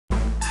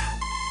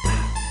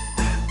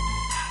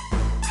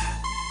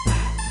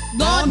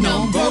Law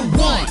number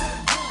one.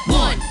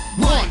 One.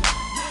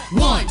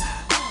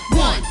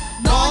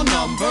 Law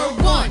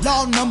number one.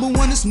 Law number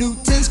one is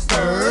Newton's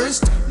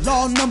first.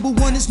 Law number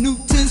one is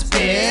Newton's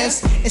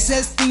best. It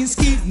says things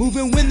keep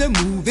moving when they're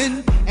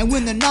moving, and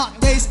when they're not,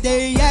 they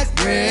stay at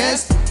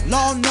rest.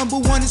 Law number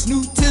one is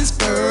Newton's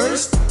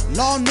first.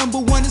 Law number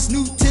one is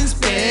Newton's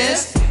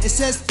best. It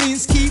says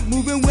things keep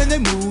moving when they're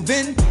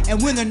moving,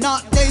 and when they're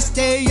not, they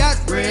stay at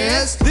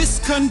rest. This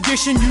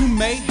condition you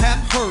may have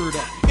heard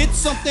of. It's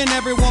something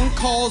everyone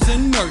calls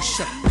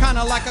inertia.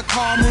 Kinda like a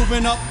car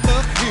moving up the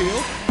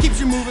hill. Keeps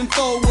you moving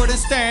forward and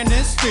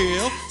standing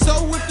still. So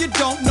if you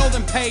don't know,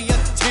 then pay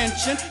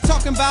attention.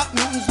 Talking about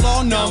Newton's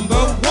law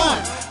number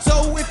one.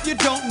 So if you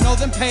don't know,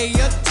 then pay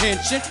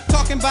attention.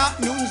 Talking about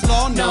Newton's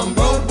law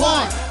number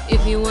one.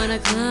 If you wanna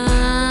climb,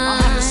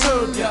 I'll have to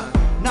serve ya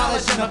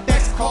knowledge and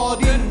effects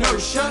called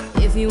inertia.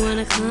 if you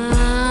wanna climb,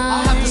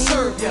 I'll have to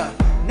serve ya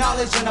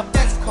knowledge and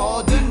effects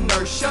called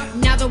inertia.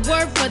 Now the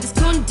word for this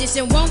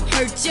condition won't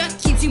hurt ya.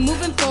 Keeps you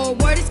moving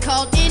forward, it's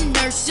called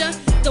inertia.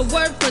 The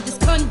word for this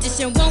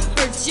condition won't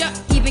hurt ya.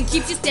 Even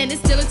keeps you standing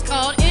still, it's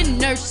called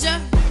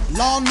inertia.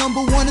 Law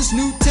number one is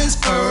Newton's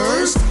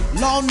first.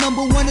 Law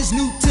number one is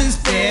Newton's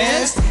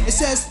best. It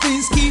says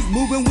things keep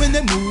moving when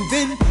they're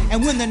moving,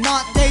 and when they're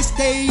not, they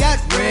stay at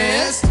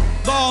rest.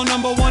 Law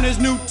number one is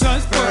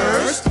Newton's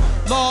first.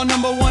 Law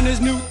number one is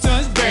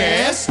Newton's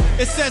best.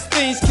 It says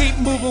things keep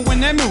moving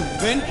when they're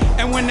moving,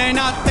 and when they're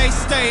not, they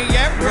stay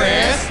at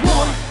rest.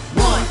 One.